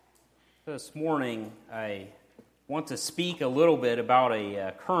This morning, I want to speak a little bit about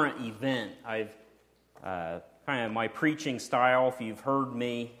a current event. My preaching style, if you've heard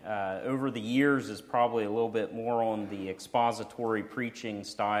me over the years, is probably a little bit more on the expository preaching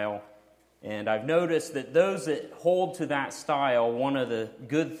style. And I've noticed that those that hold to that style, one of the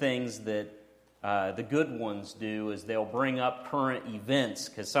good things that the good ones do is they'll bring up current events,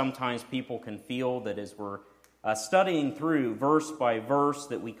 because sometimes people can feel that as we're studying through verse by verse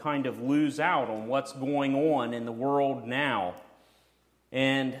that we kind of lose out on what's going on in the world now.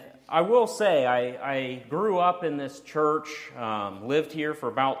 And I will say, I grew up in this church, lived here for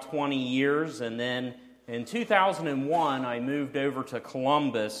about 20 years, and then in 2001 I moved over to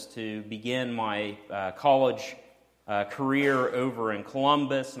Columbus to begin my college career over in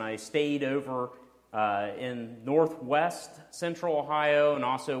Columbus, and I stayed over in northwest central Ohio and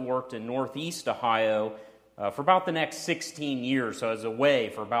also worked in northeast Ohio for about the next 16 years, so I was away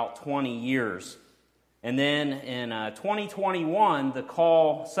for about 20 years. And then in 2021, the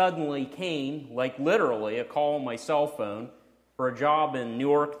call suddenly came, like literally a call on my cell phone, for a job in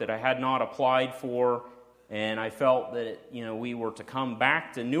Newark that I had not applied for, and I felt that we were to come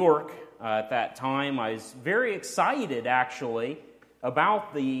back to Newark at that time. I was very excited, actually,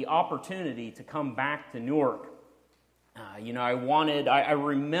 about the opportunity to come back to Newark. I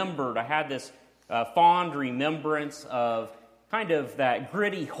remembered, I had this fond remembrance of kind of that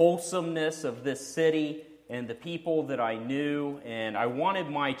gritty wholesomeness of this city and the people that I knew, and I wanted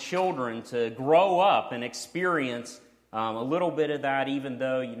my children to grow up and experience a little bit of that, even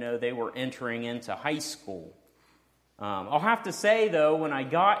though, they were entering into high school. I'll have to say, though, when I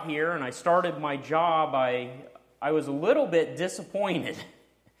got here and I started my job, I was a little bit disappointed.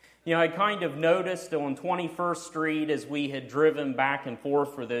 I kind of noticed on 21st Street as we had driven back and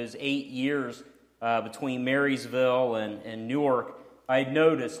forth for those 8 years between Marysville and Newark, I had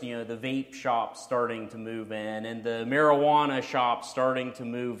noticed, the vape shops starting to move in and the marijuana shops starting to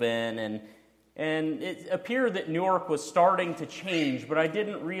move in, and it appeared that Newark was starting to change, but I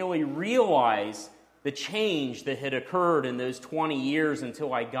didn't really realize the change that had occurred in those 20 years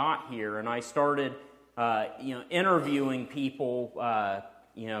until I got here, and I started, interviewing people,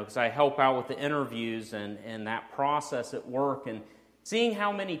 because I help out with the interviews and that process at work, and seeing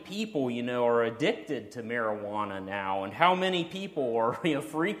how many people, are addicted to marijuana now, and how many people are,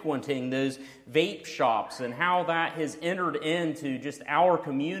 frequenting those vape shops, and how that has entered into just our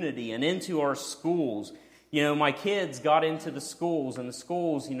community and into our schools. My kids got into the schools, and the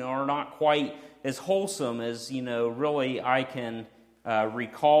schools, are not quite as wholesome as, really I can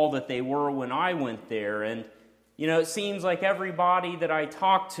recall that they were when I went there. And it seems like everybody that I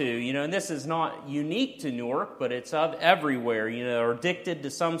talk to, and this is not unique to Newark, but it's everywhere, are addicted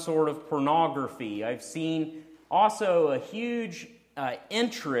to some sort of pornography. I've seen also a huge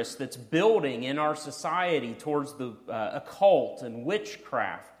interest that's building in our society towards the occult and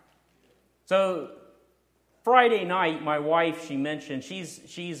witchcraft. So Friday night, my wife, she mentioned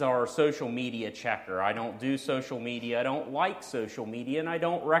she's our social media checker. I don't do social media, I don't like social media, and I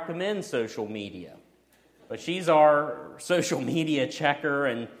don't recommend social media. But she's our social media checker,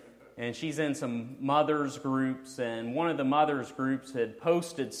 and she's in some mothers groups, and one of the mothers groups had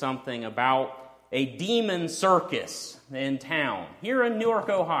posted something about a demon circus in town, here in Newark,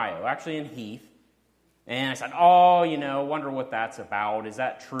 Ohio, actually in Heath. And I said, wonder what that's about. Is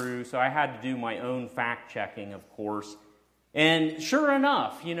that true? So I had to do my own fact-checking, of course. And sure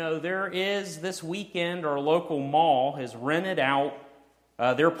enough, there is this weekend, our local mall has rented out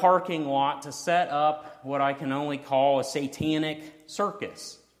their parking lot to set up what I can only call a satanic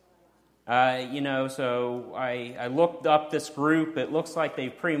circus. So I looked up this group. It looks like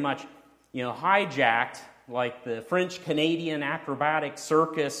they've pretty much, hijacked like the French-Canadian acrobatic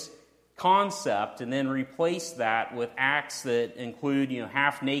circus concept and then replaced that with acts that include,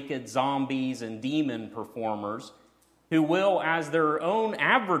 half-naked zombies and demon performers who will, as their own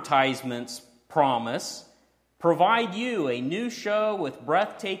advertisements promise, provide you a new show with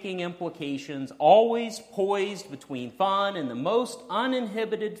breathtaking implications, always poised between fun and the most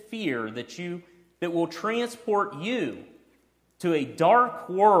uninhibited fear that will transport you to a dark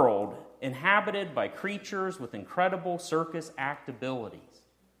world inhabited by creatures with incredible circus act abilities.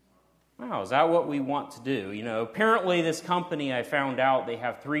 Wow, is that what we want to do? Apparently this company, I found out, they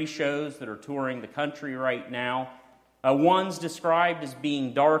have 3 shows that are touring the country right now. One's described as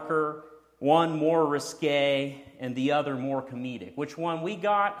being darker, one more risque, and the other more comedic. Which one we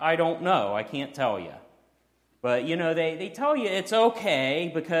got, I don't know. I can't tell you. But, they tell you it's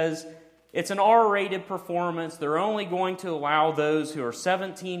okay because it's an R-rated performance. They're only going to allow those who are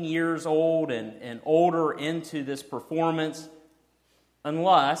 17 years old and older into this performance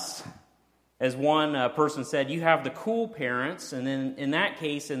unless As one person said, you have the cool parents, and then in that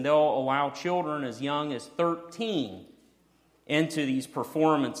case, and they'll allow children as young as 13 into these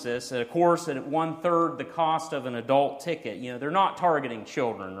performances. And of course, at 1/3 the cost of an adult ticket. They're not targeting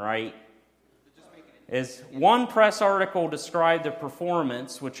children, right? As one press article described the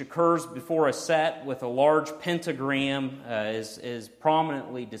performance, which occurs before a set with a large pentagram is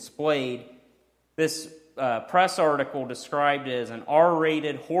prominently displayed, this press article described it as an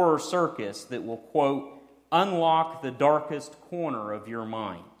R-rated horror circus that will, quote, unlock the darkest corner of your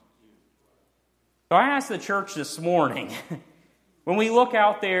mind. So I asked the church this morning, when we look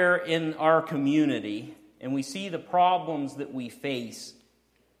out there in our community and we see the problems that we face,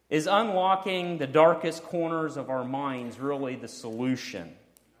 is unlocking the darkest corners of our minds really the solution?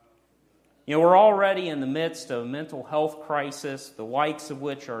 We're already in the midst of a mental health crisis, the likes of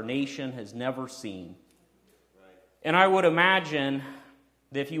which our nation has never seen. And I would imagine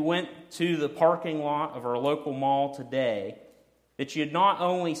that if you went to the parking lot of our local mall today, that you'd not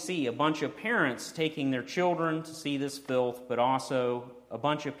only see a bunch of parents taking their children to see this filth, but also a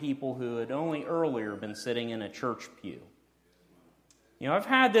bunch of people who had only earlier been sitting in a church pew. I've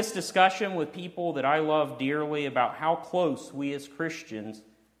had this discussion with people that I love dearly about how close we as Christians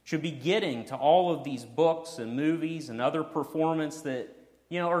should be getting to all of these books and movies and other performances that,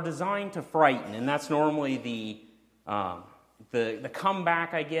 are designed to frighten. And that's normally the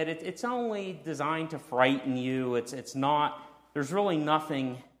comeback I get. It's only designed to frighten you. It's not, there's really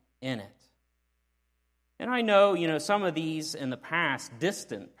nothing in it. And I know, some of these in the past,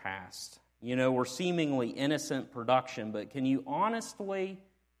 distant past, were seemingly innocent production, but can you honestly,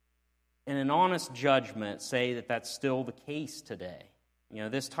 in an honest judgment, say that that's still the case today?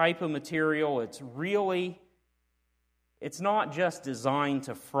 This type of material, it's not just designed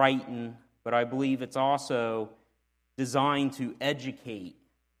to frighten, but I believe it's also designed to educate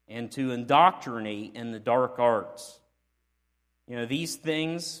and to indoctrinate in the dark arts. These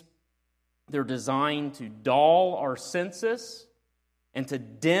things, they're designed to dull our senses and to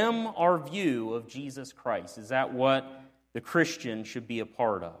dim our view of Jesus Christ. Is that what the Christian should be a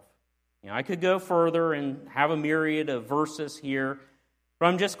part of? I could go further and have a myriad of verses here, but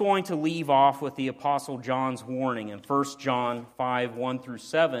I'm just going to leave off with the Apostle John's warning in 1 John 5,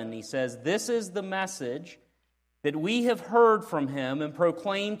 1-7. He says, "This is the message that we have heard from him and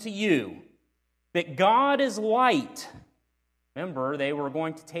proclaimed to you, that God is light." Remember, they were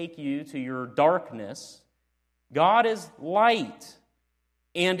going to take you to your darkness. God is light,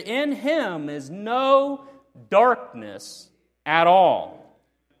 and in him is no darkness at all.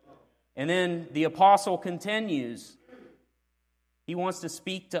 And then the apostle continues. He wants to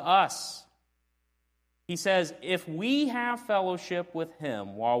speak to us. He says, "If we have fellowship with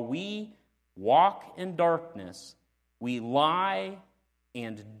him while we walk in darkness, we lie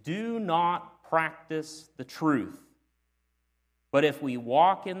and do not practice the truth. But if we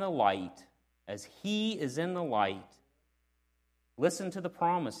walk in the light, as he is in the light," listen to the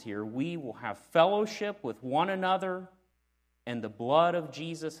promise here, "we will have fellowship with one another, and the blood of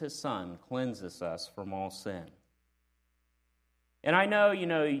Jesus, his Son, cleanses us from all sin." And I know,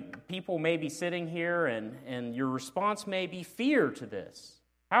 people may be sitting here and your response may be fear to this.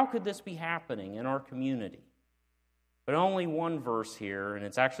 How could this be happening in our community? But only one verse here, and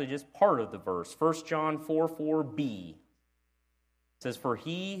it's actually just part of the verse. 1 John 4:4b says, "For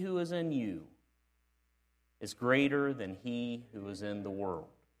he who is in you is greater than he who is in the world."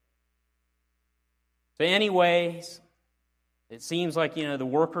 So anyways, it seems like, the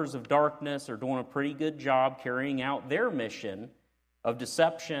workers of darkness are doing a pretty good job carrying out their mission of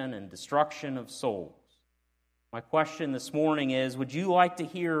deception and destruction of souls. My question this morning is, would you like to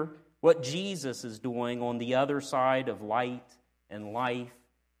hear what Jesus is doing on the other side of light and life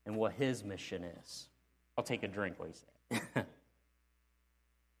and what his mission is? I'll take a drink, what do you say?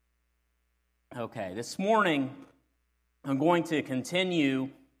 Okay, this morning I'm going to continue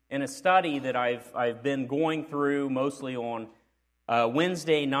in a study that I've been going through mostly on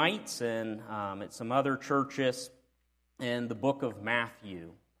Wednesday nights and at some other churches in the book of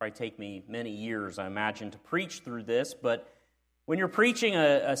Matthew. Probably take me many years, I imagine, to preach through this, but when you're preaching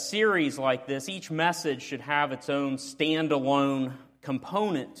a series like this, each message should have its own standalone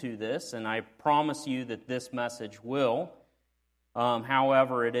component to this, and I promise you that this message will.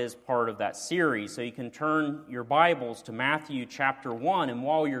 However, it is part of that series. So you can turn your Bibles to Matthew chapter 1, and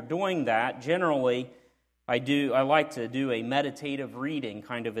while you're doing that, generally, I like to do a meditative reading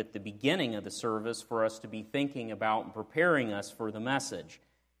kind of at the beginning of the service for us to be thinking about and preparing us for the message.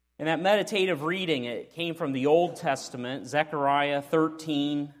 And that meditative reading, it came from the Old Testament, Zechariah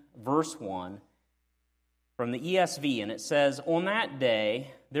 13, verse 1. from the ESV, and it says, "On that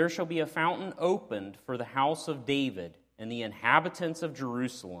day there shall be a fountain opened for the house of David and the inhabitants of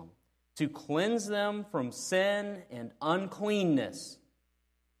Jerusalem, to cleanse them from sin and uncleanness."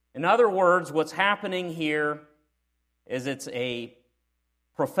 In other words, what's happening here is it's a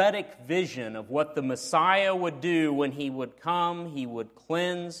prophetic vision of what the Messiah would do when he would come. He would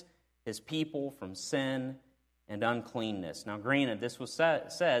cleanse his people from sin and uncleanness. Now, granted, this was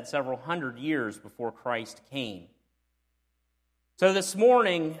said several hundred years before Christ came. So this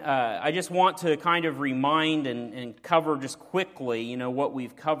morning, I just want to kind of remind and cover just quickly, what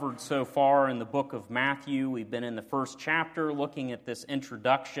we've covered so far in the book of Matthew. We've been in the first chapter looking at this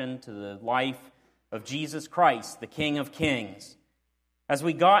introduction to the life of Jesus Christ, the King of Kings. As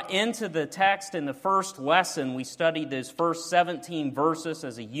we got into the text in the first lesson, we studied those first 17 verses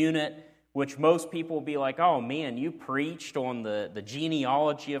as a unit, which most people will be like, "Oh man, you preached on the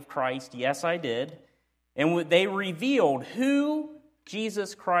genealogy of Christ." Yes, I did. And they revealed who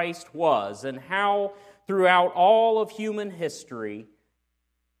Jesus Christ was and how throughout all of human history,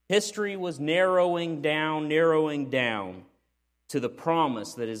 history was narrowing down to the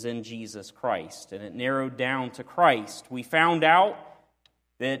promise that is in Jesus Christ. And it narrowed down to Christ. We found out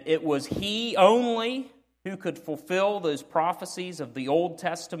that it was He only who could fulfill those prophecies of the Old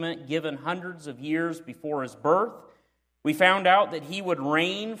Testament given hundreds of years before His birth. We found out that He would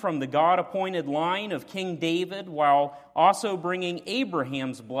reign from the God-appointed line of King David while also bringing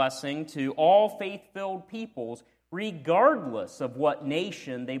Abraham's blessing to all faith-filled peoples, regardless of what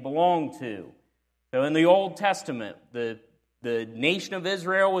nation they belonged to. So in the Old Testament, the nation of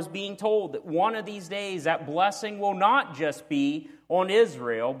Israel was being told that one of these days that blessing will not just be on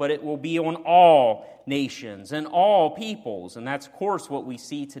Israel, but it will be on all nations and all peoples. And that's, of course, what we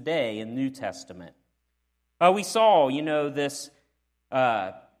see today in the New Testament. We saw, this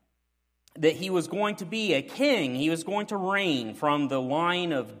that He was going to be a king. He was going to reign from the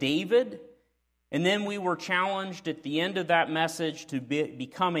line of David. And then we were challenged at the end of that message to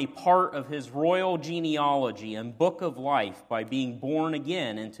become a part of His royal genealogy and book of life by being born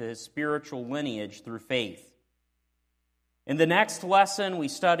again into His spiritual lineage through faith. In the next lesson, we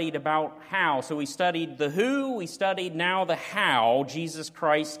studied about how. So we studied the who, we studied now the how Jesus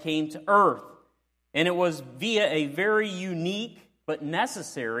Christ came to earth. And it was via a very unique but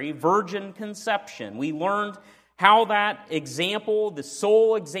necessary virgin conception. We learned how that example, the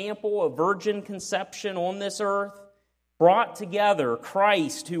sole example of virgin conception on this earth, brought together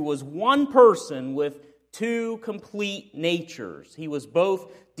Christ, who was one person with two complete natures. He was both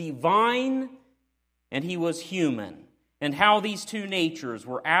divine and He was human. And how these two natures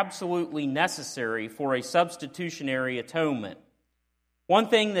were absolutely necessary for a substitutionary atonement. One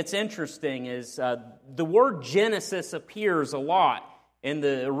thing that's interesting is the word Genesis appears a lot in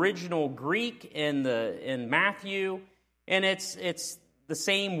the original Greek in Matthew, and it's the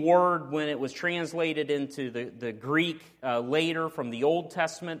same word when it was translated into the Greek later from the Old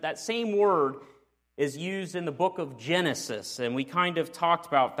Testament. That same word is used in the book of Genesis, and we kind of talked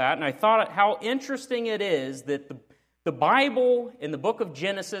about that. And I thought how interesting it is that the Bible in the book of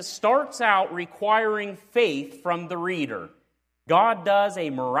Genesis starts out requiring faith from the reader. God does a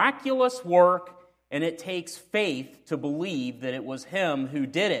miraculous work, and it takes faith to believe that it was Him who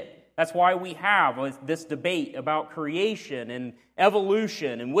did it. That's why we have this debate about creation and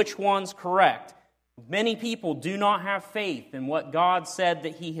evolution and which one's correct. Many people do not have faith in what God said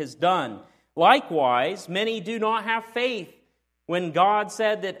that He has done. Likewise, many do not have faith when God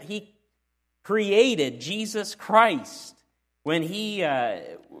said that He created Jesus Christ, when He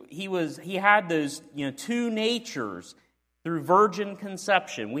had those two natures through virgin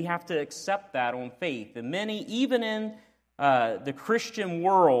conception. We have to accept that on faith. And many, even in the Christian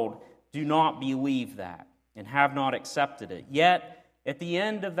world, do not believe that and have not accepted it. Yet, at the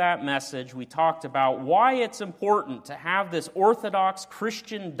end of that message, we talked about why it's important to have this orthodox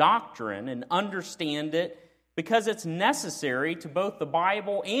Christian doctrine and understand it, because it's necessary to both the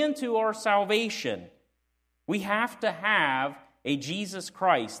Bible and to our salvation. We have to have a Jesus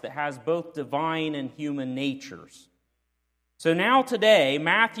Christ that has both divine and human natures. So now today,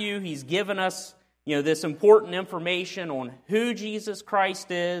 Matthew, he's given us, this important information on who Jesus Christ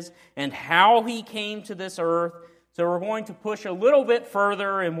is and how He came to this earth. So we're going to push a little bit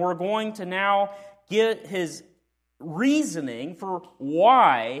further, and we're going to now get His reasoning for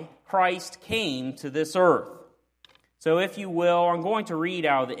why Christ came to this earth. So if you will, I'm going to read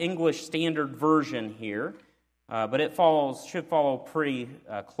out of the English Standard Version here, but it should follow pretty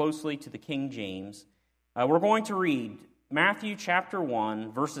closely to the King James. We're going to read Matthew chapter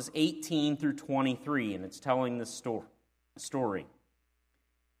 1, verses 18 through 23, and it's telling this story.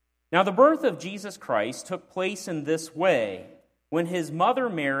 Now the birth of Jesus Christ took place in this way. When his mother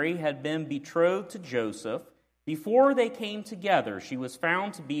Mary had been betrothed to Joseph, before they came together, she was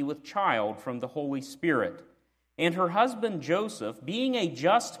found to be with child from the Holy Spirit. And her husband Joseph, being a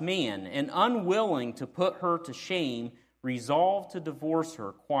just man and unwilling to put her to shame, resolved to divorce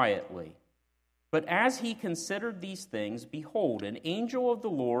her quietly. But as he considered these things, behold, an angel of the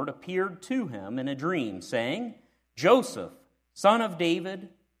Lord appeared to him in a dream, saying, Joseph, son of David,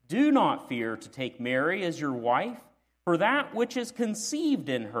 do not fear to take Mary as your wife, for that which is conceived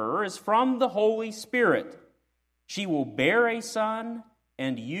in her is from the Holy Spirit. She will bear a son,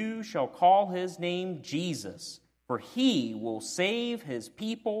 and you shall call his name Jesus, for he will save his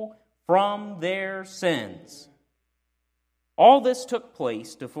people from their sins. All this took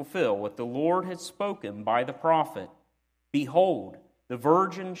place to fulfill what the Lord had spoken by the prophet. Behold, the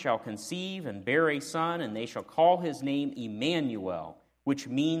virgin shall conceive and bear a son, and they shall call his name Emmanuel, which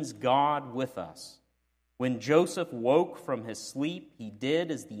means God with us. When Joseph woke from his sleep, he did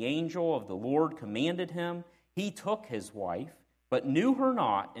as the angel of the Lord commanded him. He took his wife, but knew her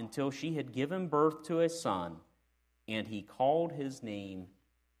not until she had given birth to a son, and he called his name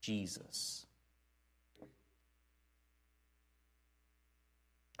Jesus.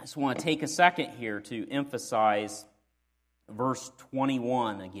 I just want to take a second here to emphasize verse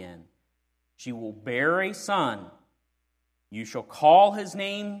 21 again. She will bear a son. You shall call his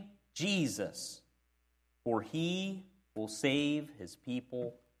name Jesus, for he will save his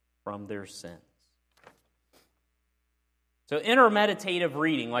people from their sins. So in our meditative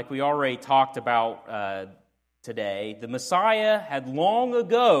reading, like we already talked about today, the Messiah had long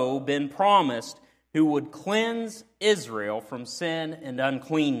ago been promised who would cleanse Israel from sin and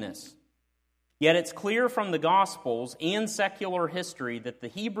uncleanness. Yet it's clear from the Gospels and secular history that the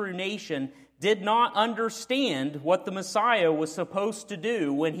Hebrew nation did not understand what the Messiah was supposed to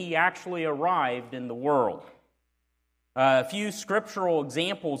do when he actually arrived in the world. A few scriptural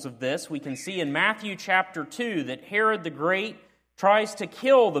examples of this we can see in Matthew chapter 2 that Herod the Great tries to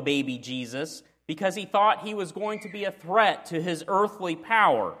kill the baby Jesus because he thought he was going to be a threat to his earthly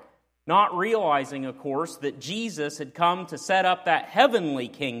power, not realizing, of course, that Jesus had come to set up that heavenly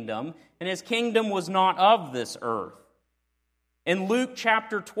kingdom, and his kingdom was not of this earth. In Luke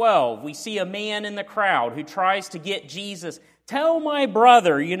chapter 12, we see a man in the crowd who tries to get Jesus, tell my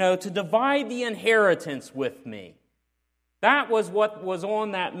brother, to divide the inheritance with me. That was what was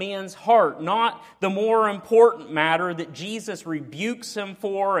on that man's heart, not the more important matter that Jesus rebukes him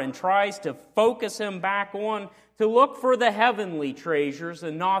for and tries to focus him back on, to look for the heavenly treasures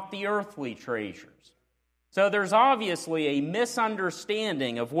and not the earthly treasures. So there's obviously a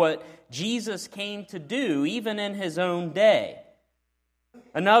misunderstanding of what Jesus came to do, even in his own day.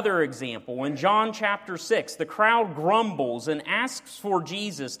 Another example, in John chapter 6, the crowd grumbles and asks for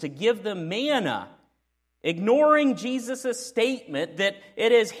Jesus to give them manna, ignoring Jesus' statement that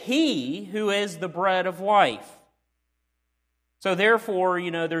it is he who is the bread of life. So therefore,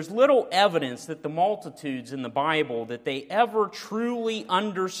 there's little evidence that the multitudes in the Bible, that they ever truly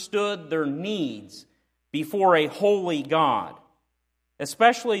understood their needs before a holy God,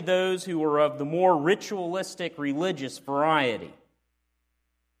 especially those who were of the more ritualistic religious variety.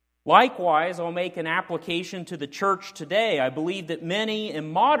 Likewise, I'll make an application to the church today. I believe that many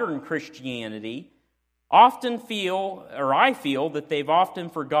in modern Christianity often feel, or I feel, that they've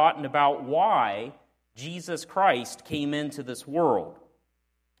often forgotten about why Jesus Christ came into this world.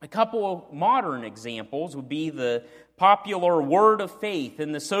 A couple of modern examples would be the popular word of faith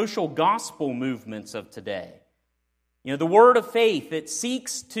and the social gospel movements of today. The word of faith that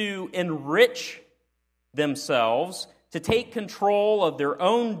seeks to enrich themselves, to take control of their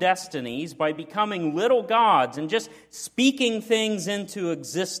own destinies by becoming little gods and just speaking things into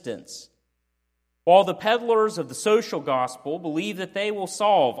existence. While the peddlers of the social gospel believe that they will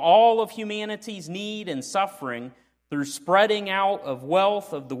solve all of humanity's need and suffering through spreading out of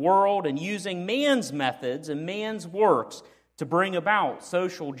wealth of the world and using man's methods and man's works to bring about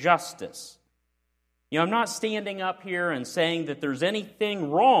social justice. I'm not standing up here and saying that there's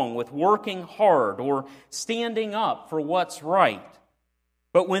anything wrong with working hard or standing up for what's right.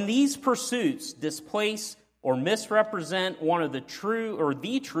 But when these pursuits displace or misrepresent one of the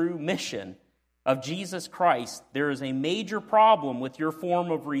true mission of Jesus Christ, there is a major problem with your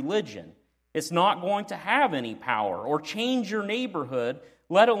form of religion. It's not going to have any power or change your neighborhood,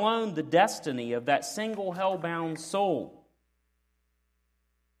 let alone the destiny of that single hell-bound soul.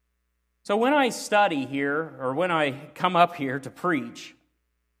 So when I study here, or when I come up here to preach,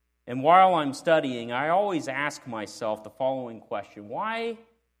 and while I'm studying, I always ask myself the following question: why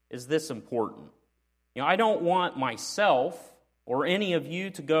is this important? I don't want myself or any of you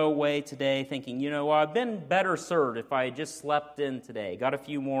to go away today thinking, well, I've been better served if I had just slept in today, got a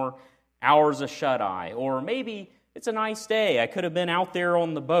few more hours of shut-eye, or maybe it's a nice day, I could have been out there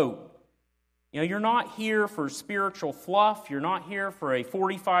on the boat. You're not here for spiritual fluff, you're not here for a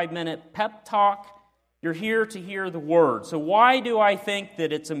 45-minute pep talk, you're here to hear the Word. So why do I think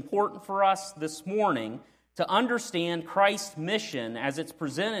that it's important for us this morning to understand Christ's mission as it's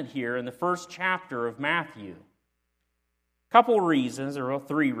presented here in the first chapter of Matthew? A couple of reasons, or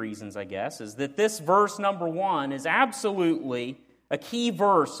three reasons, I guess, is that this verse number 1 is absolutely a key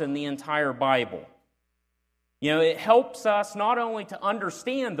verse in the entire Bible. It helps us not only to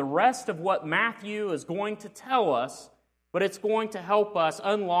understand the rest of what Matthew is going to tell us, but it's going to help us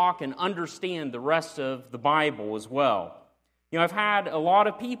unlock and understand the rest of the Bible as well. I've had a lot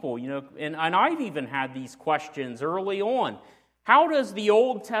of people, and I've even had these questions early on. How does the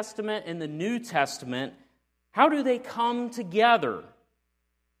Old Testament and the New Testament, how do they come together?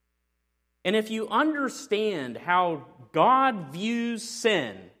 And if you understand how God views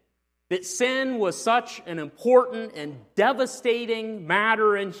sin, that sin was such an important and devastating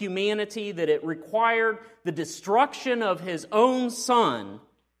matter in humanity that it required the destruction of His own Son,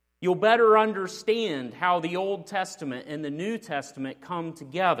 you'll better understand how the Old Testament and the New Testament come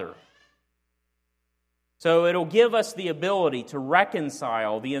together. So it'll give us the ability to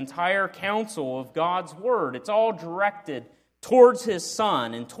reconcile the entire counsel of God's Word. It's all directed towards His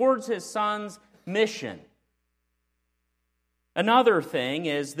Son and towards His Son's mission. Another thing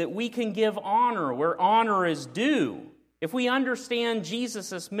is that we can give honor where honor is due. If we understand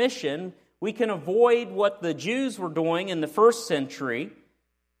Jesus' mission, we can avoid what the Jews were doing in the first century,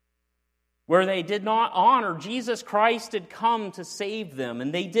 where they did not honor Jesus Christ had come to save them,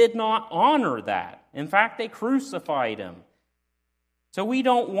 and they did not honor that. In fact, they crucified Him. So we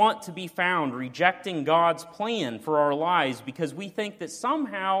don't want to be found rejecting God's plan for our lives because we think that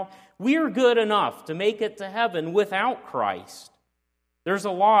somehow we're good enough to make it to heaven without Christ. There's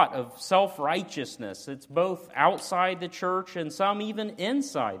a lot of self-righteousness. It's both outside the church and some even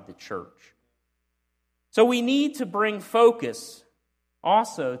inside the church. So we need to bring focus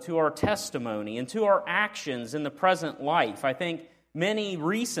also to our testimony and to our actions in the present life. I think many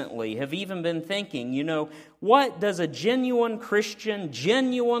recently have even been thinking, what does a genuine Christian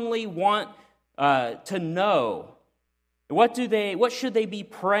genuinely want to know? What should they be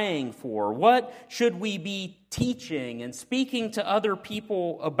praying for? What should we be teaching and speaking to other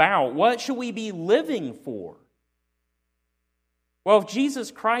people about? What should we be living for? Well, if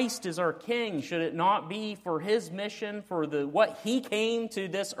Jesus Christ is our King, should it not be for His mission, for what He came to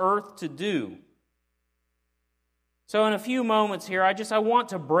this earth to do? So in a few moments here, I want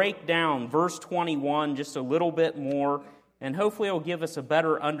to break down verse 21 just a little bit more, and hopefully it will give us a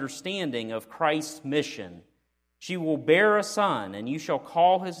better understanding of Christ's mission. She will bear a son, and you shall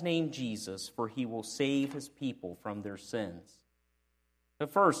call his name Jesus, for he will save his people from their sins. So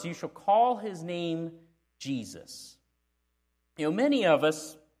first, you shall call his name Jesus. Many of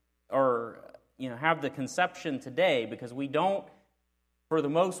us have the conception today, because we don't, for the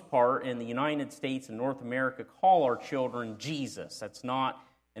most part, in the United States and North America, call our children Jesus. That's not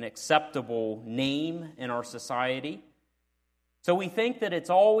an acceptable name in our society. So we think that it's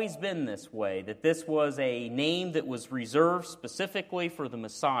always been this way, that this was a name that was reserved specifically for the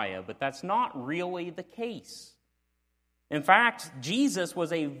Messiah, but that's not really the case. In fact, Jesus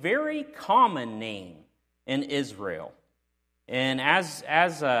was a very common name in Israel. And as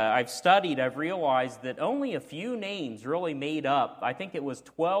I've studied, I've realized that only a few names really made up, I think it was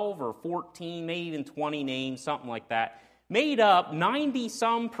 12 or 14, maybe even 20 names, something like that, made up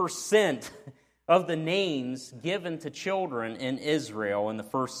 90-some% of the names given to children in Israel in the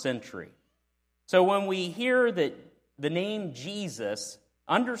first century. So when we hear that the name Jesus,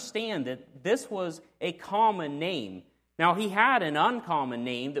 understand that this was a common name. Now, he had an uncommon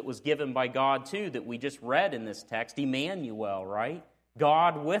name that was given by God too, that we just read in this text, Emmanuel, right?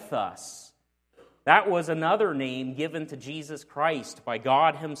 God with us. That was another name given to Jesus Christ by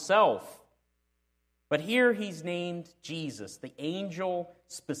God Himself. But here he's named Jesus, the angel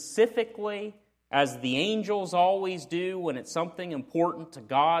specifically, as the angels always do when it's something important to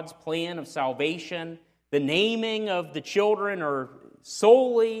God's plan of salvation. The naming of the children are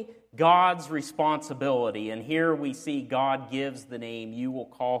solely God's responsibility. And here we see God gives the name, you will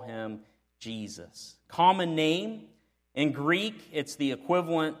call him Jesus. Common name. In Greek, it's the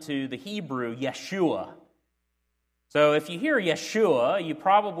equivalent to the Hebrew, Yeshua. So if you hear Yeshua,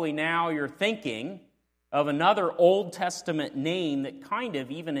 you're thinking of another Old Testament name that kind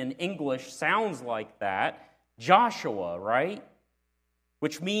of, even in English, sounds like that, Joshua, right?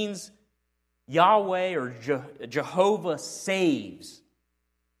 Which means Yahweh or Jehovah saves.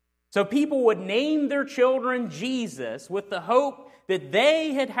 So people would name their children Jesus with the hope that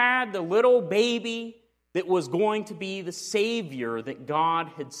they had had the little baby that was going to be the Savior that God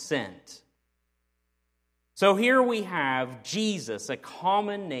had sent. So here we have Jesus, a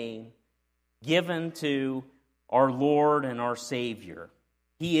common name given to our Lord and our Savior.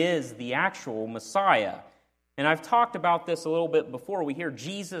 He is the actual Messiah. And I've talked about this a little bit before. We hear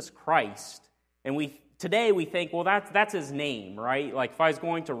Jesus Christ, and today we think, well, that's his name, right? Like if I was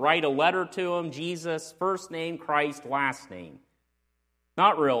going to write a letter to him, Jesus, first name, Christ, last name.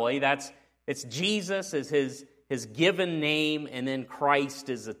 Not really. It's Jesus as his given name, and then Christ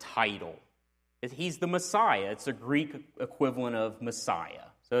is a title. He's the Messiah. It's a Greek equivalent of Messiah.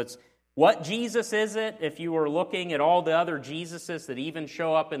 So it's what Jesus is it? If you were looking at all the other Jesuses that even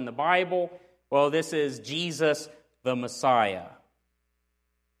show up in the Bible, well, this is Jesus the Messiah.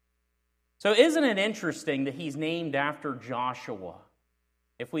 So isn't it interesting that he's named after Joshua?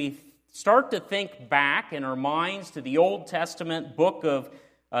 If we start to think back in our minds to the Old Testament book of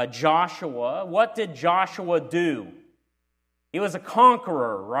Joshua, what did Joshua do? He was a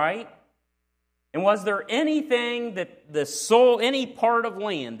conqueror, right? And was there anything that any part of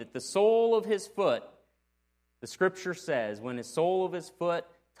land that the sole of his foot, the Scripture says, when the sole of his foot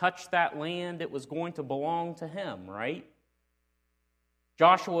touched that land, it was going to belong to him, right?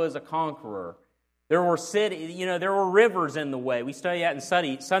 Joshua is a conqueror. There were there were rivers in the way. We studied that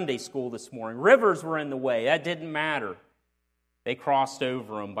in Sunday school this morning. Rivers were in the way. That didn't matter. They crossed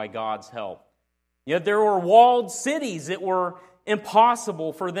over them by God's help. There were walled cities that were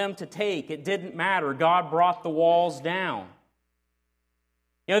impossible for them to take. It didn't matter. God brought the walls down.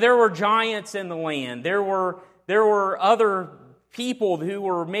 There were giants in the land. There were other people who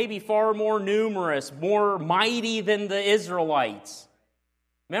were maybe far more numerous, more mighty than the Israelites.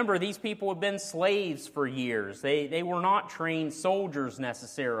 Remember, these people had been slaves for years. They were not trained soldiers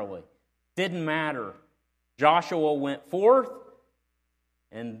necessarily. Didn't matter. Joshua went forth,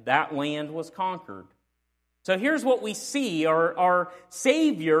 and that land was conquered. So here's what we see. Our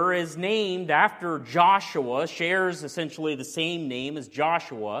Savior is named after Joshua, shares essentially the same name as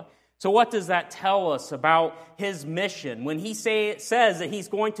Joshua. So what does that tell us about his mission? When he says that he's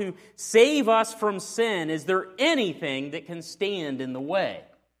going to save us from sin, is there anything that can stand in the way?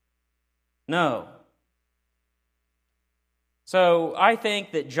 No. So I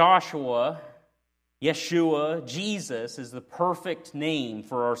think that Joshua, Yeshua, Jesus, is the perfect name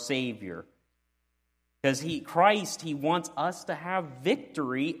for our Savior. Because Christ wants us to have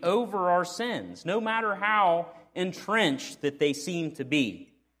victory over our sins, no matter how entrenched that they seem to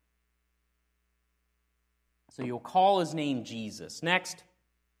be. So you'll call his name Jesus. Next,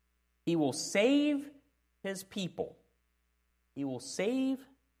 he will save his people. He will save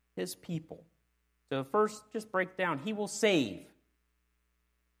his people. So first, just break down. He will save.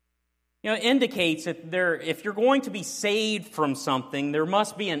 It indicates that if you're going to be saved from something, there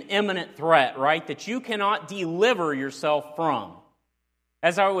must be an imminent threat, right, that you cannot deliver yourself from.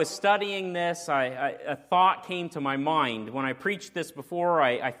 As I was studying this, a thought came to my mind. When I preached this before,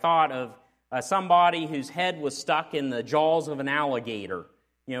 I thought of somebody whose head was stuck in the jaws of an alligator.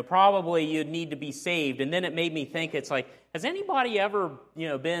 Probably you'd need to be saved. And then it made me think, it's like, has anybody ever,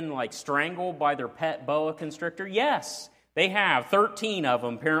 been like strangled by their pet boa constrictor? Yes. They have. 13 of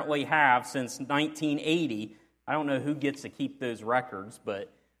them apparently have since 1980. I don't know who gets to keep those records,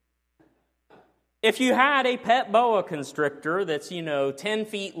 but if you had a pet boa constrictor that's, 10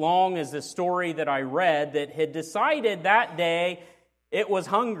 feet long as the story that I read, that had decided that day it was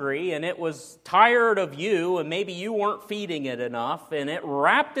hungry and it was tired of you and maybe you weren't feeding it enough, and it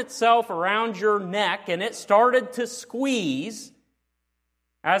wrapped itself around your neck and it started to squeeze,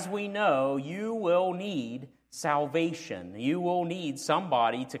 as we know, you will need salvation. You will need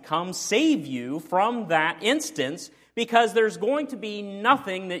somebody to come save you from that instance, because there's going to be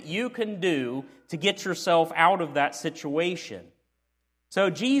nothing that you can do to get yourself out of that situation. So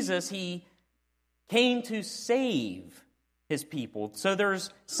Jesus, he came to save his people. So there's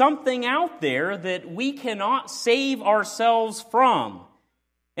something out there that we cannot save ourselves from.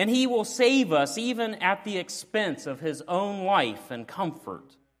 And he will save us even at the expense of his own life and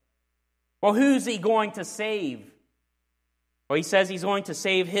comfort. Well, who's he going to save? Well, he says he's going to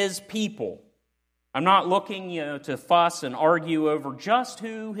save his people. I'm not looking, to fuss and argue over just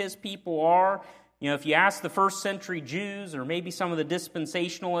who his people are. If you ask the first century Jews or maybe some of the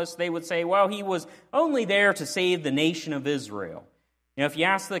dispensationalists, they would say, well, he was only there to save the nation of Israel. If you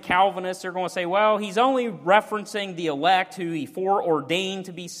ask the Calvinists, they're going to say, well, he's only referencing the elect who he foreordained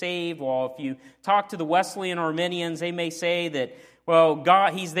to be saved. Well, if you talk to the Wesleyan Arminians, they may say that, well,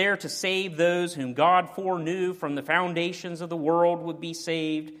 God, he's there to save those whom God foreknew from the foundations of the world would be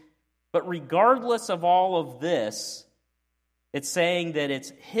saved. But regardless of all of this, it's saying that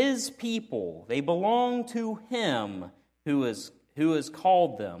it's his people. They belong to him who has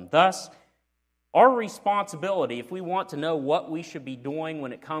called them. Thus, our responsibility, if we want to know what we should be doing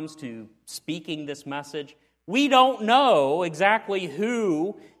when it comes to speaking this message, we don't know exactly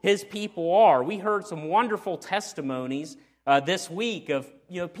who his people are. We heard some wonderful testimonies this week of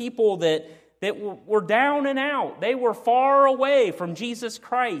people that were down and out. They were far away from Jesus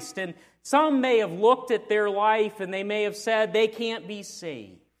Christ. And some may have looked at their life and they may have said they can't be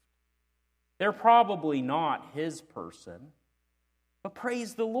saved. They're probably not his person. But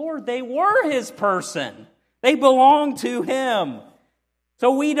praise the Lord, they were his person. They belong to him.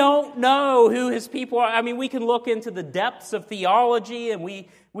 So we don't know who his people are. I mean, we can look into the depths of theology and we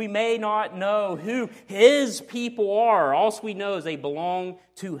may not know who his people are. All we know is they belong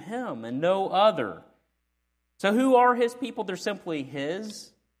to him and no other. So who are his people? They're simply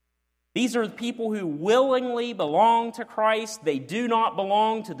his. These are the people who willingly belong to Christ. They do not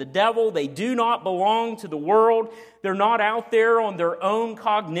belong to the devil. They do not belong to the world. They're not out there on their own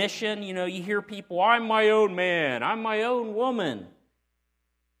cognition. You hear people, I'm my own man. I'm my own woman.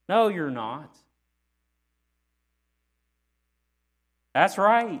 No, you're not. That's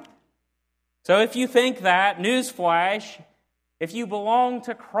right. So if you think that, newsflash, if you belong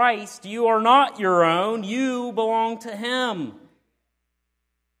to Christ, you are not your own. You belong to him.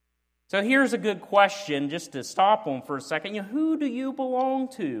 So here's a good question, just to stop on for a second. Who do you belong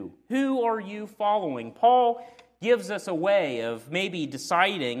to? Who are you following? Paul gives us a way of maybe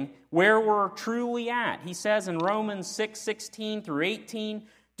deciding where we're truly at. He says in Romans 6:16 through 18,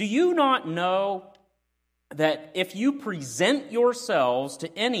 do you not know that if you present yourselves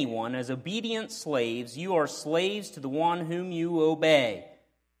to anyone as obedient slaves, you are slaves to the one whom you obey?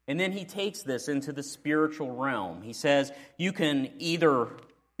 And then he takes this into the spiritual realm. He says you can either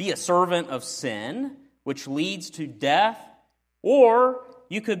be a servant of sin, which leads to death, or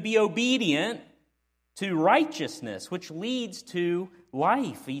you could be obedient to righteousness, which leads to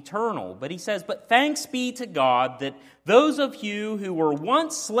life eternal. But he says, but thanks be to God that those of you who were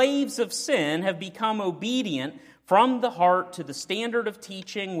once slaves of sin have become obedient from the heart to the standard of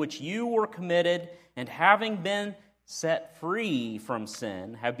teaching which you were committed, and having been set free from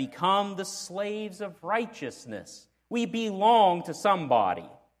sin, have become the slaves of righteousness. We belong to somebody.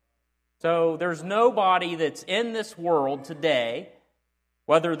 So there's nobody that's in this world today,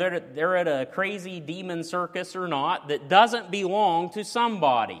 whether they're at a crazy demon circus or not, that doesn't belong to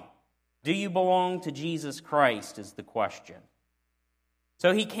somebody. Do you belong to Jesus Christ is the question.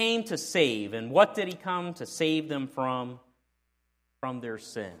 So he came to save, and what did he come to save them from? From their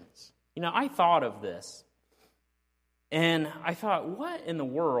sins. I thought of this, and I thought, what in the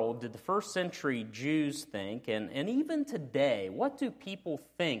world did the first century Jews think? And even today, what do people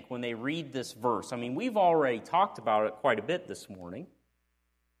think when they read this verse? I mean, we've already talked about it quite a bit this morning.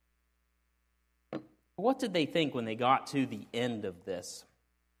 What did they think when they got to the end of this?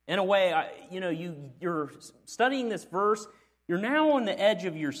 In a way, you're studying this verse, you're now on the edge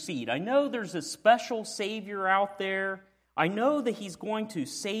of your seat. I know there's a special Savior out there. I know that he's going to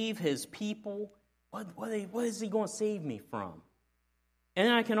save his people. What is he going to save me from?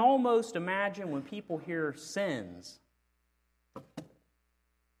 And I can almost imagine when people hear sins.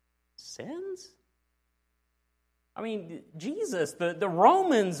 Sins? I mean, Jesus, the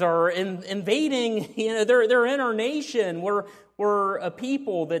Romans are invading, they're in our nation. We're a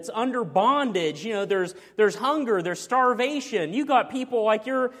people that's under bondage. There's hunger, there's starvation. You got people like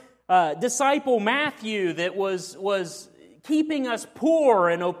your disciple Matthew that was keeping us poor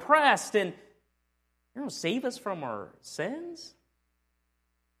and oppressed, and you're going to save us from our sins?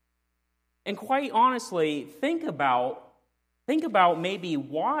 And quite honestly, think about maybe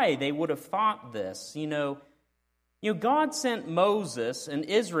why they would have thought this. God sent Moses, and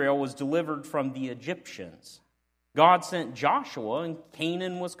Israel was delivered from the Egyptians. God sent Joshua, and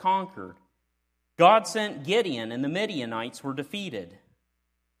Canaan was conquered. God sent Gideon, and the Midianites were defeated.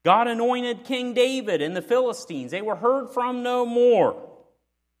 God anointed King David and the Philistines. They were heard from no more.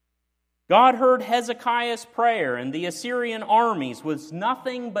 God heard Hezekiah's prayer, and the Assyrian armies was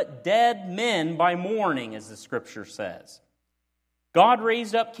nothing but dead men by morning, as the Scripture says. God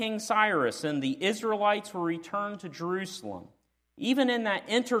raised up King Cyrus, and the Israelites were returned to Jerusalem. Even in that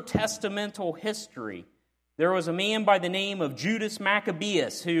intertestamental history, There was a man by the name of Judas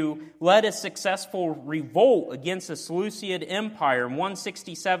Maccabeus who led a successful revolt against the Seleucid Empire in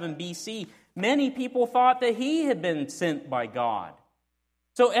 167 BC. Many people thought that he had been sent by God.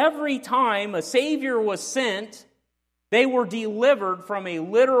 So every time a Savior was sent, they were delivered from a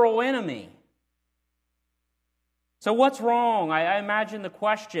literal enemy. So what's wrong? I imagine the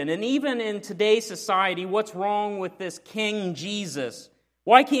question. And even in today's society, what's wrong with this King Jesus?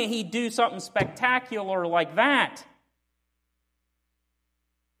 Why can't he do something spectacular like that?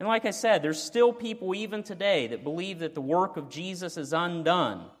 And like I said, there's still people even today that believe that the work of Jesus is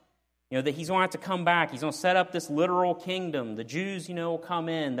undone. That he's going to have to come back. He's going to set up this literal kingdom. The Jews, will come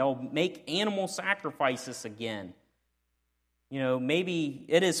in. They'll make animal sacrifices again. Maybe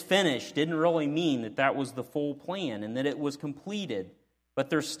it is finished didn't really mean that that was the full plan and that it was completed.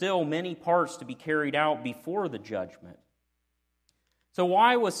 But there's still many parts to be carried out before the judgment. So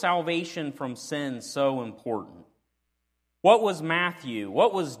why was salvation from sin so important? What was Matthew,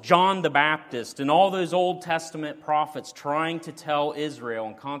 what was John the Baptist, and all those Old Testament prophets trying to tell Israel,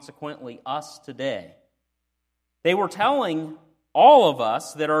 and consequently us today? They were telling all of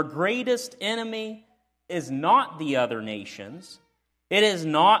us that our greatest enemy is not the other nations, it is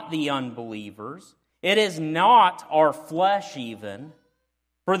not the unbelievers, it is not our flesh even.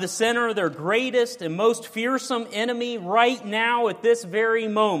 For the sinner, their greatest and most fearsome enemy right now at this very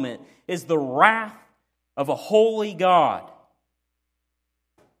moment is the wrath of a holy God.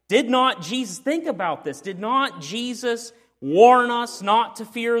 Did not Jesus, think about this, did not Jesus warn us not to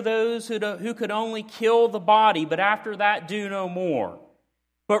fear those who could only kill the body, but after that do no more?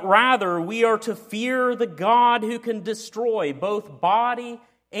 But rather, we are to fear the God who can destroy both body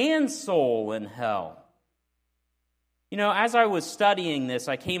and soul in hell. As I was studying this,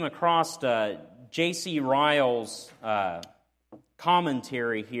 I came across J.C. Ryle's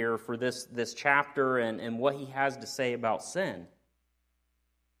commentary here for this chapter and what he has to say about sin.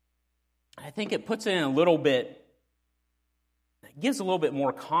 I think it puts it in it gives a little bit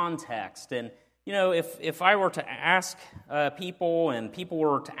more context. And, if I were to ask people, and people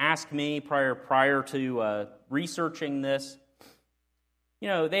were to ask me prior to researching this,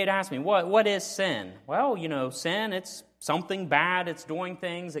 they'd ask me, what is sin? Well, sin, it's something bad. It's doing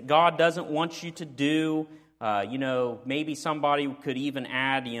things that God doesn't want you to do. Maybe somebody could even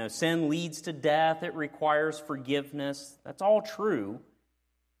add, sin leads to death. It requires forgiveness. That's all true.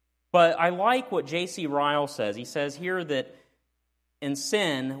 But I like what J.C. Ryle says. He says here that in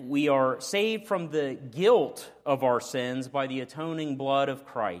sin, we are saved from the guilt of our sins by the atoning blood of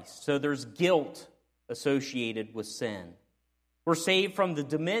Christ. So there's guilt associated with sin. We're saved from the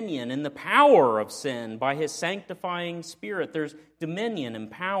dominion and the power of sin by His sanctifying Spirit. There's dominion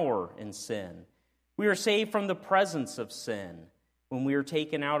and power in sin. We are saved from the presence of sin when we are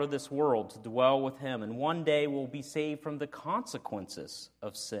taken out of this world to dwell with Him. And one day we'll be saved from the consequences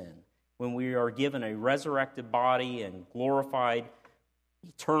of sin when we are given a resurrected body and glorified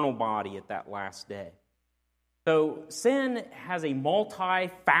eternal body at that last day. So sin has a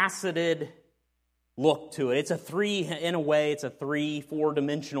multifaceted look to it. It's a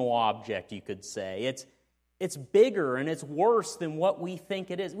 4-dimensional object, you could say. It's bigger and it's worse than what we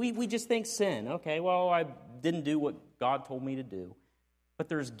think it is. We just think sin. Okay, well, I didn't do what God told me to do. But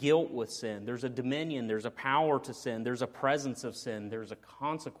there's guilt with sin. There's a dominion. There's a power to sin. There's a presence of sin. There's a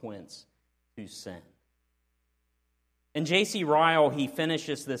consequence to sin. And J.C. Ryle, he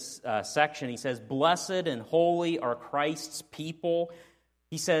finishes this section. He says, "Blessed and holy are Christ's people."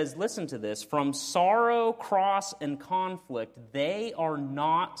 He says, listen to this, "From sorrow, cross, and conflict, they are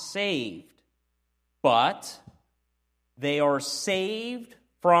not saved, but they are saved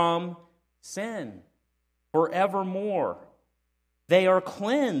from sin forevermore. They are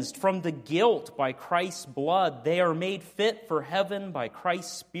cleansed from the guilt by Christ's blood. They are made fit for heaven by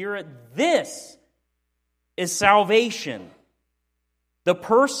Christ's Spirit. This is salvation. The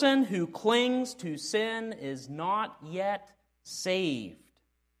person who clings to sin is not yet saved."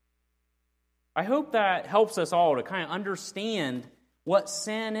 I hope that helps us all to kind of understand what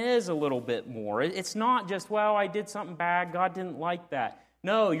sin is a little bit more. It's not just, well, I did something bad, God didn't like that.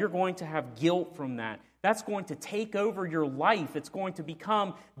 No, you're going to have guilt from that. That's going to take over your life. It's going to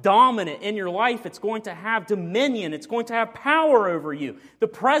become dominant in your life. It's going to have dominion. It's going to have power over you. The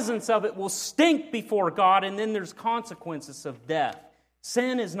presence of it will stink before God, and then there's consequences of death.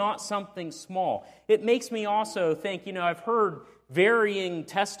 Sin is not something small. It makes me also think, I've heard varying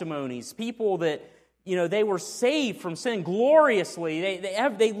testimonies, people that, they were saved from sin gloriously.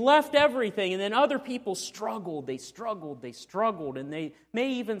 They left everything, and then other people struggled, and they may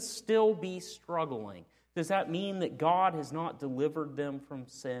even still be struggling. Does that mean that God has not delivered them from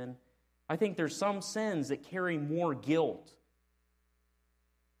sin? I think there's some sins that carry more guilt.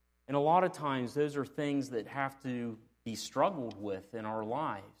 And a lot of times those are things that have to be struggled with in our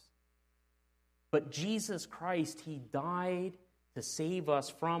lives. But Jesus Christ, He died to save us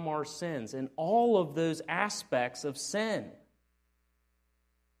from our sins and all of those aspects of sin.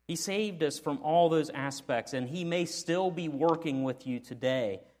 He saved us from all those aspects, and He may still be working with you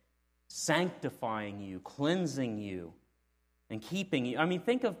today, sanctifying you, cleansing you, and keeping you. I mean,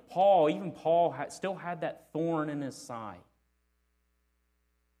 think of Paul. Even Paul still had that thorn in his side.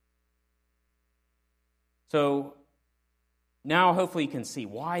 So now hopefully you can see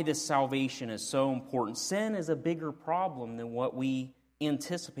why this salvation is so important. Sin is a bigger problem than what we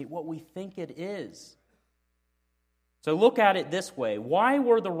anticipate, what we think it is. So look at it this way. Why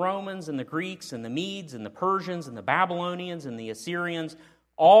were the Romans and the Greeks and the Medes and the Persians and the Babylonians and the Assyrians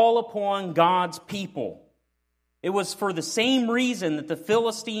all upon God's people? It was for the same reason that the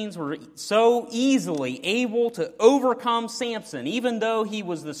Philistines were so easily able to overcome Samson, even though he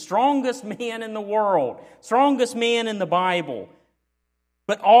was the strongest man in the world, strongest man in the Bible.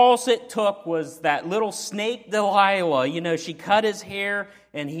 But all it took was that little snake Delilah. She cut his hair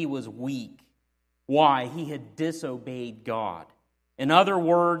and he was weak. Why? He had disobeyed God. In other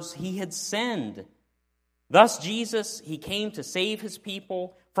words, he had sinned. Thus Jesus, He came to save His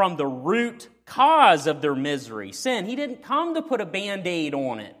people from the root cause of their misery, sin. He didn't come to put a Band-Aid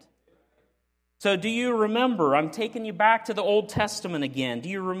on it. So do you remember? I'm taking you back to the Old Testament again. Do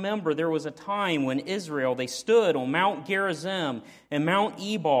you remember there was a time when Israel, they stood on Mount Gerizim and Mount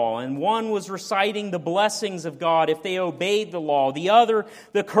Ebal, and one was reciting the blessings of God if they obeyed the law, the other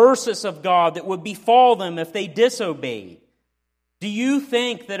the curses of God that would befall them if they disobeyed. Do you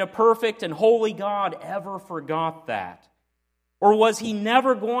think that a perfect and holy God ever forgot that? Or was He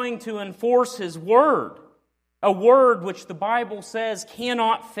never going to enforce His word? A word which the Bible says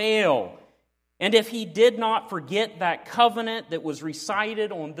cannot fail. And if He did not forget that covenant that was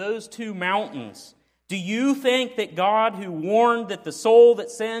recited on those two mountains, do you think that God, who warned that the soul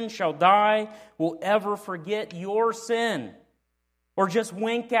that sins shall die, will ever forget your sin? Or just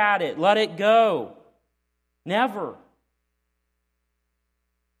wink at it, let it go? Never.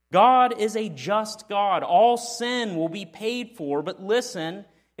 God is a just God. All sin will be paid for, but listen,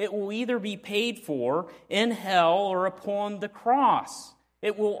 it will either be paid for in hell or upon the cross.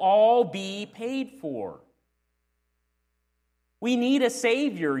 It will all be paid for. We need a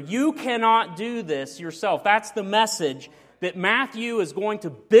Savior. You cannot do this yourself. That's the message that Matthew is going to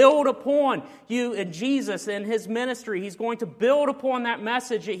build upon. You and Jesus in His ministry, He's going to build upon that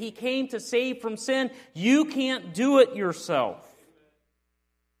message that He came to save from sin. You can't do it yourself.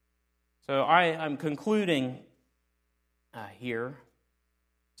 So I'm concluding here.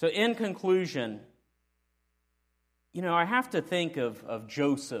 So in conclusion, I have to think of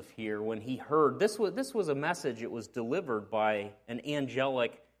Joseph here when he heard. This was a message that was delivered by an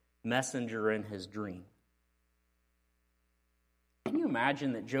angelic messenger in his dream. Can you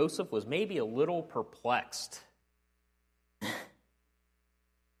imagine that Joseph was maybe a little perplexed?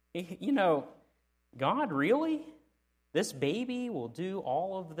 God, really? This baby will do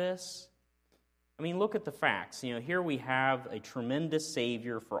all of this? I mean, look at the facts. Here we have a tremendous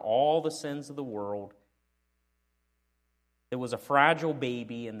Savior for all the sins of the world. It was a fragile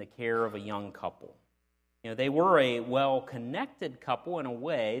baby in the care of a young couple. They were a well-connected couple in a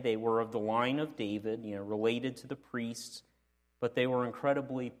way. They were of the line of David, related to the priests, but they were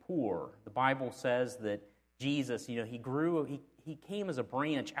incredibly poor. The Bible says that Jesus, he came as a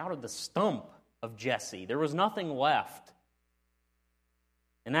branch out of the stump of Jesse. There was nothing left.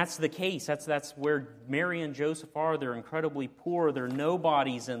 And that's the case. That's where Mary and Joseph are. They're incredibly poor. They're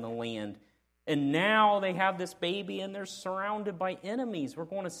nobodies in the land. And now they have this baby and they're surrounded by enemies. We're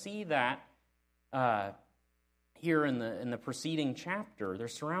going to see that here in the preceding chapter. They're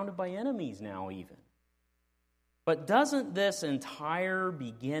surrounded by enemies now even. But doesn't this entire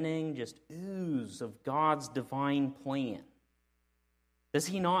beginning just ooze of God's divine plan? Does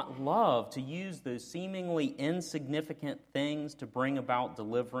He not love to use those seemingly insignificant things to bring about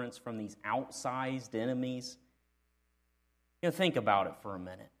deliverance from these outsized enemies? Think about it for a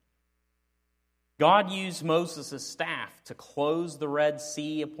minute. God used Moses' staff to close the Red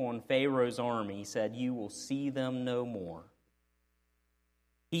Sea upon Pharaoh's army. He said, "You will see them no more."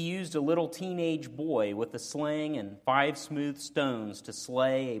 He used a little teenage boy with a sling and 5 smooth stones to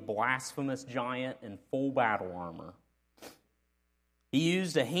slay a blasphemous giant in full battle armor. He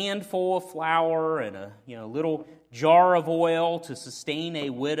used a handful of flour and a little jar of oil to sustain a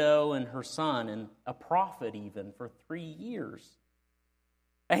widow and her son, and a prophet even, for 3 years.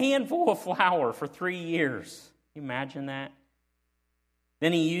 A handful of flour for 3 years. Can you imagine that?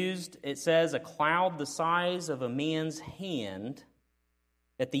 Then he used, it says, a cloud the size of a man's hand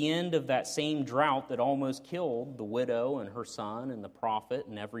at the end of that same drought that almost killed the widow and her son and the prophet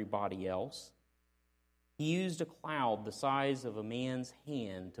and everybody else. He used a cloud the size of a man's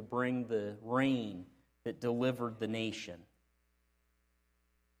hand to bring the rain that delivered the nation.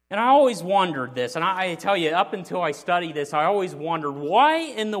 And I always wondered this, and I tell you, up until I studied this, I always wondered, why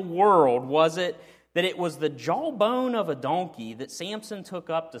in the world was it that it was the jawbone of a donkey that Samson took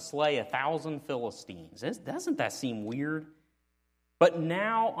up to slay 1,000 Philistines? Doesn't that seem weird? But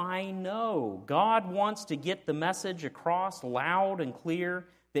now I know God wants to get the message across loud and clear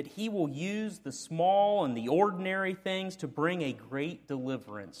that He will use the small and the ordinary things to bring a great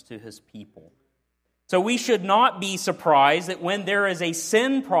deliverance to His people. So we should not be surprised that when there is a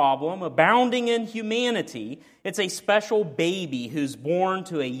sin problem abounding in humanity, it's a special baby who's born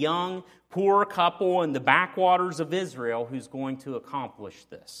to a young, poor couple in the backwaters of Israel who's going to accomplish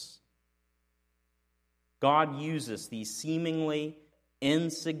this. God uses these seemingly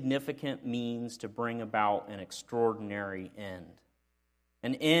insignificant means to bring about an extraordinary end.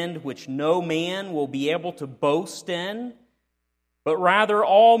 An end which no man will be able to boast in, but rather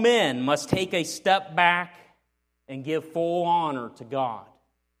all men must take a step back and give full honor to God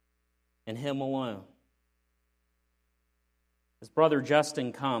and Him alone. As Brother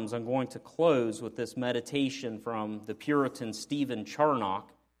Justin comes, I'm going to close with this meditation from the Puritan Stephen Charnock,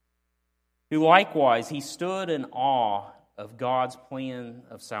 who likewise, he stood in awe of God's plan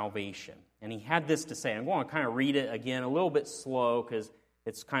of salvation. And he had this to say. I'm going to kind of read it again a little bit slow because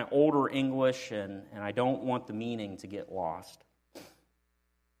it's kind of older English and I don't want the meaning to get lost.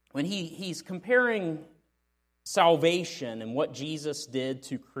 When he's comparing salvation and what Jesus did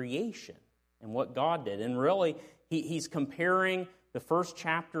to creation and what God did. And really, he's comparing the first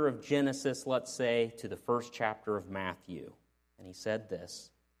chapter of Genesis, let's say, to the first chapter of Matthew. And he said this.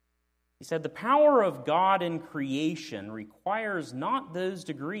 He said, the power of God in creation requires not those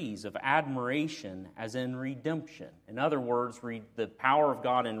degrees of admiration as in redemption. In other words, the power of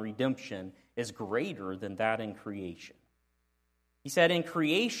God in redemption is greater than that in creation. He said, in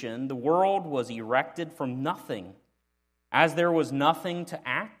creation, the world was erected from nothing. As there was nothing to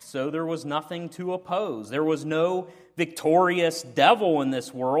act, so there was nothing to oppose. There was no victorious devil in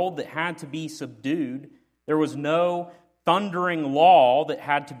this world that had to be subdued. There was no thundering law that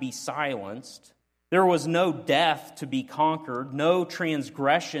had to be silenced. There was no death to be conquered, no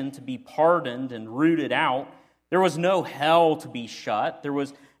transgression to be pardoned and rooted out. There was no hell to be shut. There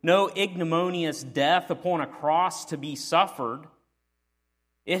was no ignominious death upon a cross to be suffered.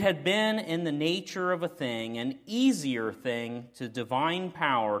 It had been in the nature of a thing, an easier thing to divine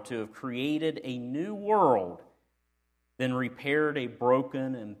power to have created a new world than repaired a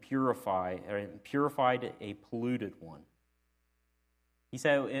broken and purified a polluted one. He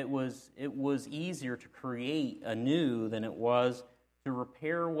said it was easier to create anew than it was to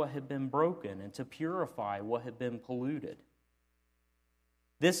repair what had been broken and to purify what had been polluted.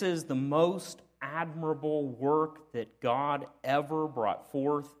 This is the most admirable work that God ever brought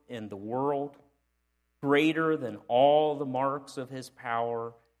forth in the world, greater than all the marks of His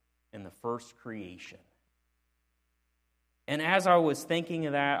power in the first creation. And as I was thinking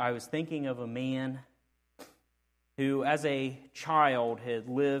of that, I was thinking of a man who, as a child, had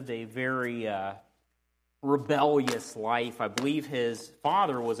lived a very rebellious life. I believe his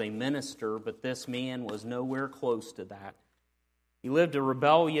father was a minister, but this man was nowhere close to that. He lived a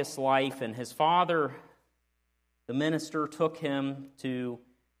rebellious life, and his father, the minister, took him to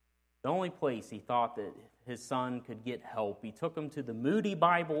the only place he thought that his son could get help. He took him to the Moody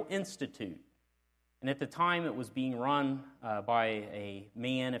Bible Institute. And at the time, it was being run by a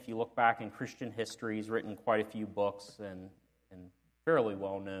man, if you look back in Christian history, he's written quite a few books and fairly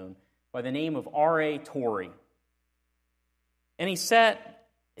well known, by the name of R.A. Torrey. And he set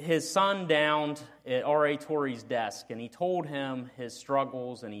his son down at R.A. Torrey's desk, and he told him his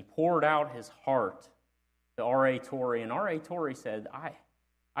struggles, and he poured out his heart to R.A. Torrey. And R.A. Torrey said,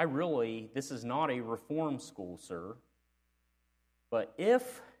 I really, this is not a reform school, sir, but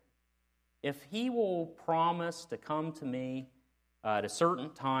if he will promise to come to me at a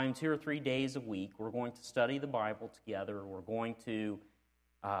certain time, 2 or 3 days a week, we're going to study the Bible together, we're going to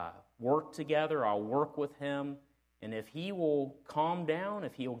work together, I'll work with him, and if he will calm down,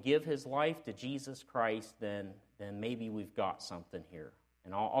 if he'll give his life to Jesus Christ, then maybe we've got something here.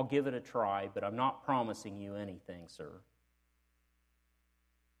 And I'll give it a try, but I'm not promising you anything, sir.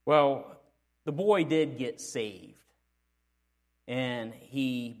 Well, the boy did get saved. And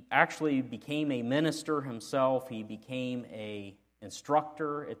he actually became a minister himself. He became an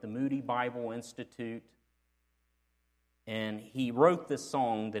instructor at the Moody Bible Institute. And he wrote this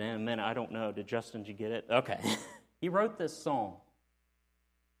song that in a minute, I don't know, did you get it? Okay. He wrote this song.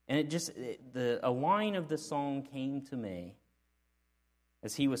 And a line of the song came to me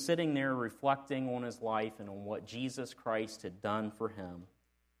as he was sitting there reflecting on his life and on what Jesus Christ had done for him.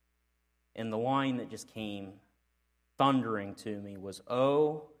 And the line that just came thundering to me was,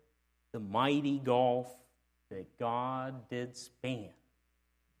 "Oh, the mighty gulf that God did span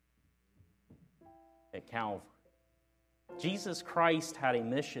at Calvary." Jesus Christ had a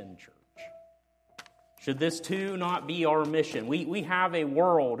mission, church. Should this too not be our mission? We have a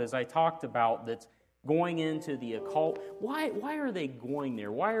world, as I talked about, that's going into the occult. Why are they going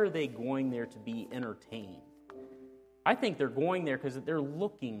there? Why are they going there to be entertained? I think they're going there because they're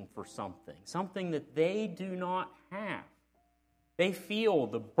looking for something that they do not have. They feel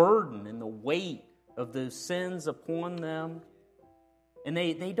the burden and the weight of those sins upon them, and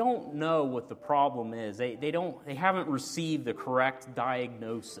they don't know what the problem is. They haven't received the correct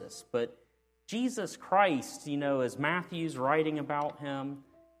diagnosis. But Jesus Christ, as Matthew's writing about him,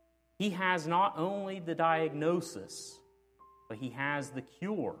 he has not only the diagnosis, but he has the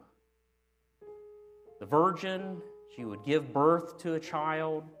cure. The virgin, she would give birth to a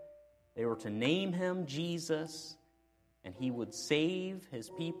child. They were to name him Jesus, and he would save his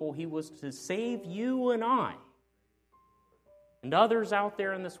people. He was to save you and I, and others out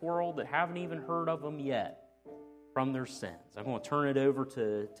there in this world that haven't even heard of him yet, from their sins. I'm going to turn it over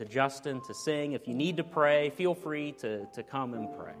to Justin to sing. If you need to pray, feel free to come and pray.